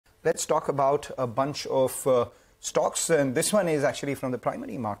let's talk about a bunch of stocks, and this one is actually from the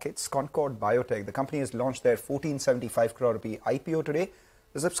primary markets. Concord Biotech, the company has launched their 1475 crore rupee IPO today.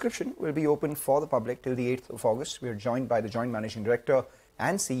 The subscription will be open for the public till the 8th of August. We are joined by the Joint Managing Director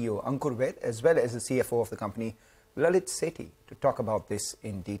and CEO, Ankur Vaid, as well as the CFO of the company, Lalit, Sethi, to talk about this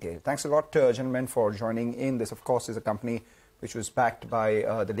in detail. Thanks a lot, gentlemen, for joining in. This, of course, is a company which was backed by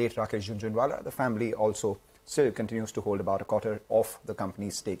the late Rakesh Jhunjhunwala. The family also still continues to hold about a quarter of the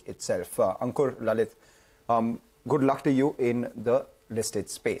company's stake itself. Ankur, Lalit, good luck to you in the listed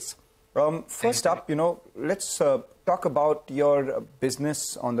space. First up, let's talk about your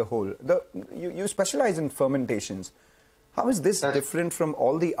business on the whole. You specialize in fermentations. How is this different from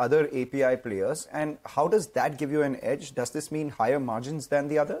all the other API players, and how does that give you an edge? Does this mean higher margins than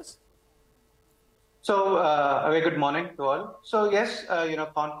the others? So, a very good morning to all. So, yes,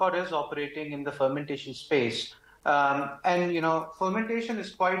 Concord is operating in the fermentation space. Fermentation is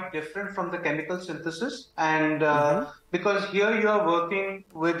quite different from the chemical synthesis. And because here you are working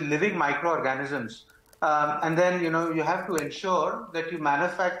with living microorganisms. And then, you have to ensure that you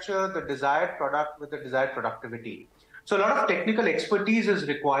manufacture the desired product with the desired productivity. So a lot of technical expertise is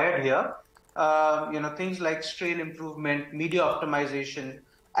required here. Things like strain improvement, media optimization,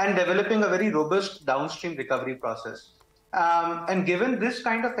 and developing a very robust downstream recovery process. And given this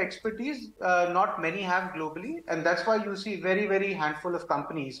kind of expertise, not many have globally, and that's why you see very, very handful of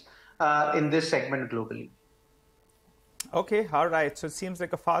companies in this segment globally. Okay, all right. So it seems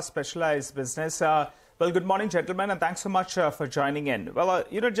like a far specialized business. Well, good morning, gentlemen, and thanks so much for joining in. Well,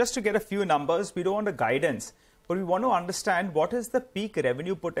 just to get a few numbers, we don't want a guidance, but we want to understand what is the peak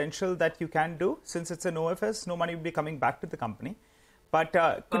revenue potential that you can do. Since it's an OFS, no money will be coming back to the company. But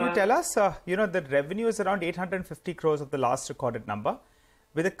could you tell us, the revenue is around 850 crores of the last recorded number.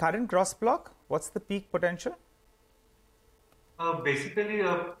 With the current gross block, what's the peak potential? Basically,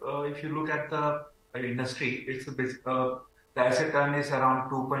 if you look at the industry, it's the asset turn is around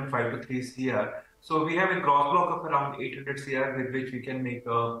 2.5 to 3 CR. So we have a gross block of around 800 CR with which we can make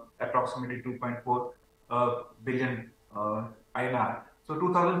approximately 2.4 billion INR. So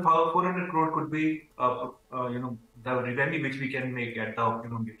 2,400 crore could be, the revenue which we can make at the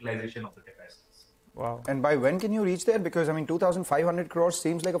optimum utilization of the capacities. Wow. And by when can you reach there? Because, 2,500 crores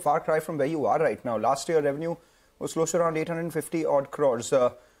seems like a far cry from where you are right now. Last year, revenue was close to around 850 odd crores.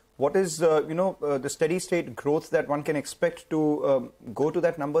 What is, the steady state growth that one can expect to go to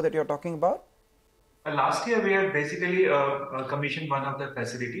that number that you're talking about? Last year, we had basically commissioned one of the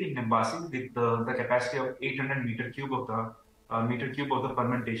facility in Nimbasi with the capacity of 800 meter cube of the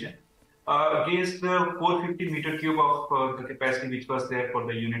fermentation against the 450 meter cube of the capacity which was there for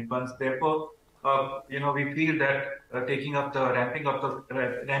the unit ones. Therefore, we feel that taking up the ramping up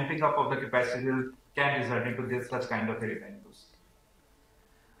of the capacity can result into this such kind of revenues.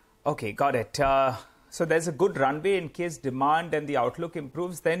 Okay, got it. So there's a good runway in case demand and the outlook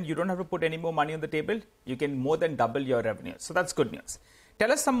improves, then you don't have to put any more money on the table. You can more than double your revenue. So that's good news.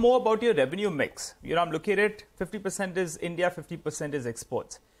 Tell us some more about your revenue mix. I'm looking at it, 50% is India, 50% is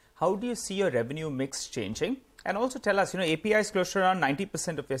exports. How do you see your revenue mix changing? And also tell us, API is close to around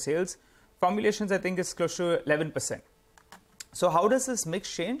 90% of your sales. Formulations, I think, is close to 11%. So how does this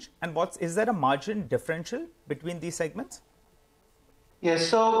mix change? And is there a margin differential between these segments? Yes,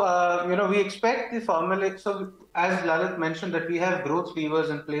 so, we expect the formula. So as Lalit mentioned, that we have growth levers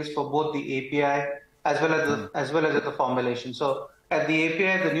in place for both the API as well as at the formulation. So at the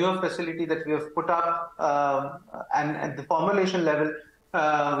API, the newer facility that we have put up, and at the formulation level,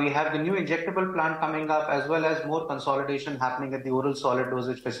 we have the new injectable plant coming up, as well as more consolidation happening at the oral solid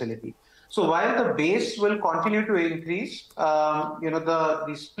dosage facility. So while the base will continue to increase,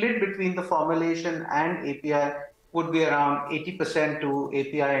 the split between the formulation and API would be around 80% to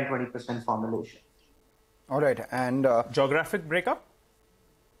API and 20% formulation. All right. And geographic breakup?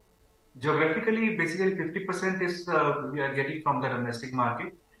 Geographically, basically 50% is we are getting from the domestic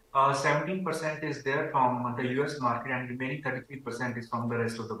market. 17% is there from the US market, and remaining 33% is from the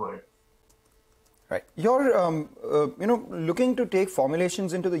rest of the world. Right. You're, looking to take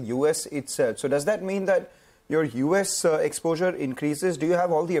formulations into the US itself. So does that mean that your US exposure increases? Do you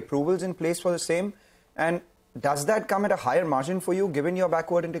have all the approvals in place for the same? And does that come at a higher margin for you, given you're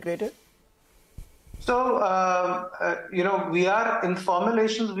backward integrated? So, we are in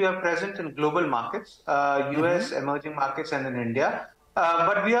formulations, we are present in global markets, US, emerging markets, and in India.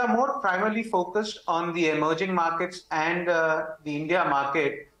 But we are more primarily focused on the emerging markets and the India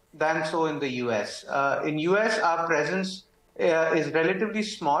market than so in the US. In US, our presence is relatively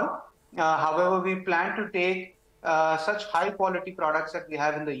small. However, we plan to take such high quality products that we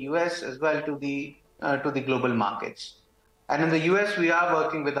have in the US as well to the global markets. And in the US, we are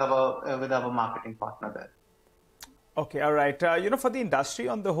working with our marketing partner there. Okay, all right. For the industry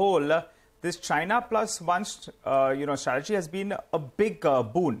on the whole, this China+1, strategy has been a big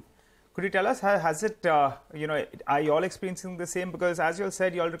boon. Could you tell us, has it, are you all experiencing the same? Because as you all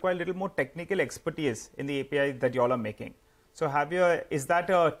said, you all require a little more technical expertise in the API that you all are making. So is that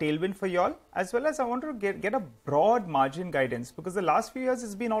a tailwind for you all? As well as I want to get a broad margin guidance, because the last few years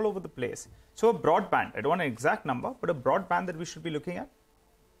it's been all over the place. So a broad band, I don't want an exact number, but a broad band that we should be looking at.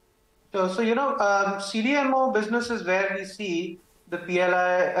 So CDMO business is where we see the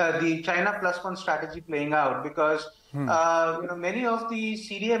PLI, the China+1 strategy playing out, because many of the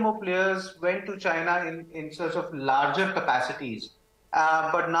CDMO players went to China in search of larger capacities.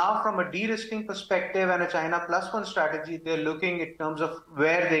 But now, from a de-risking perspective and a China+1 strategy, they're looking in terms of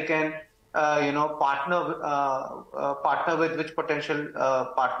where they can, partner with which potential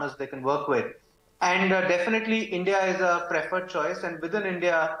partners they can work with. And definitely, India is a preferred choice. And within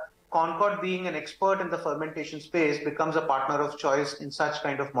India, Concord, being an expert in the fermentation space, becomes a partner of choice in such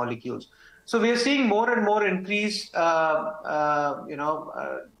kind of molecules. So we are seeing more and more increased,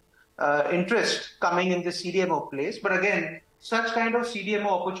 interest coming in the CDMO place. But again, such kind of CDMO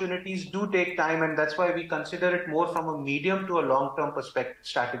opportunities do take time, and that's why we consider it more from a medium to a long-term perspective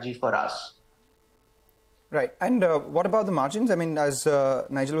strategy for us. Right. And what about the margins? I mean, as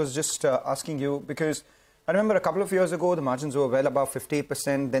Nigel was just asking you, because I remember a couple of years ago, the margins were well above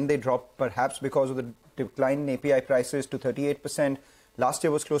 50%. Then they dropped, perhaps because of the decline in API prices, to 38%. Last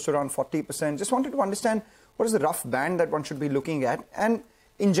year was close to around 40%. Just wanted to understand, what is the rough band that one should be looking at? And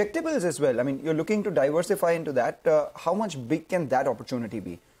injectables as well. I mean, you're looking to diversify into that. How much big can that opportunity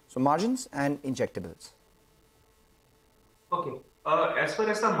be? So margins and injectables. Okay. As far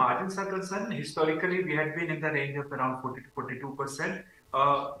as the margins are concerned, historically, we had been in the range of around 40 to 42%.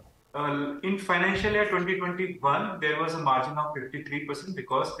 In financial year 2021, there was a margin of 53%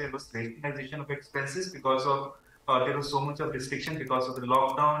 because there was rationalization of expenses because of there was so much of restriction because of the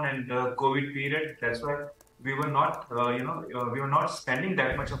lockdown and COVID period. That's why we were not, we were not spending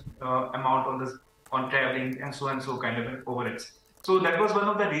that much of amount on traveling and so kind of overheads. So that was one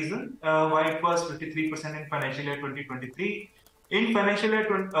of the reasons why it was 53% in financial year 2023. In financial year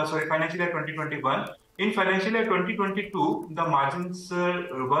 2021. In financial year 2022, the margins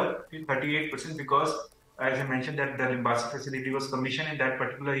were 38% because, as I mentioned, that the Limbasi facility was commissioned in that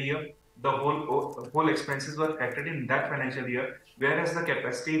particular year. The whole expenses were factored in that financial year, whereas the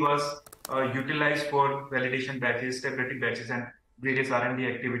capacity was utilized for validation batches, stability batches, and various R&D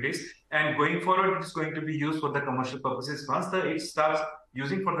activities. And going forward, it is going to be used for the commercial purposes. Once it starts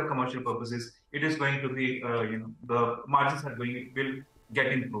using for the commercial purposes, it is going to be, the margins will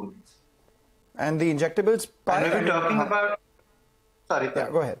get improved. And the injectables part? And talking about... Sorry. Yeah,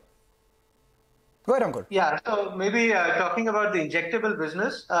 go ahead. Go ahead, Ankur. Yeah, so maybe talking about the injectable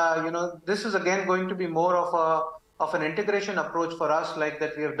business, this is again going to be more of an integration approach for us, like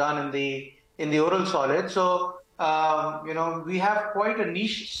that we have done in the oral solid. So, we have quite a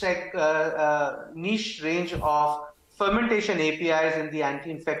niche range of fermentation APIs in the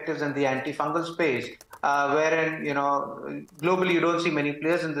anti-infectives and the antifungal space, wherein globally you don't see many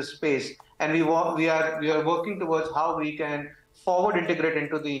players in this space, and we are working towards how we can forward integrate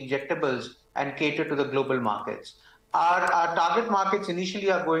into the injectables and cater to the global markets. Our target markets initially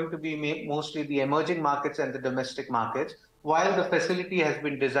are going to be mostly the emerging markets and the domestic markets, while the facility has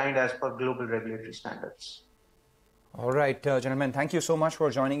been designed as per global regulatory standards. All right, gentlemen, thank you so much for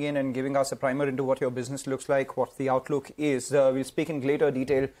joining in and giving us a primer into what your business looks like, what the outlook is. We'll speak in greater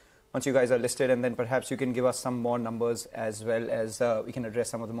detail once you guys are listed, and then perhaps you can give us some more numbers as well as we can address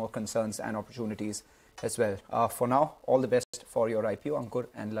some of the more concerns and opportunities as well. For now, all the best for your IPO, Ankur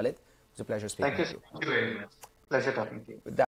and Lalit. It was a pleasure speaking with you. Thank you very much. Pleasure talking to you. With that,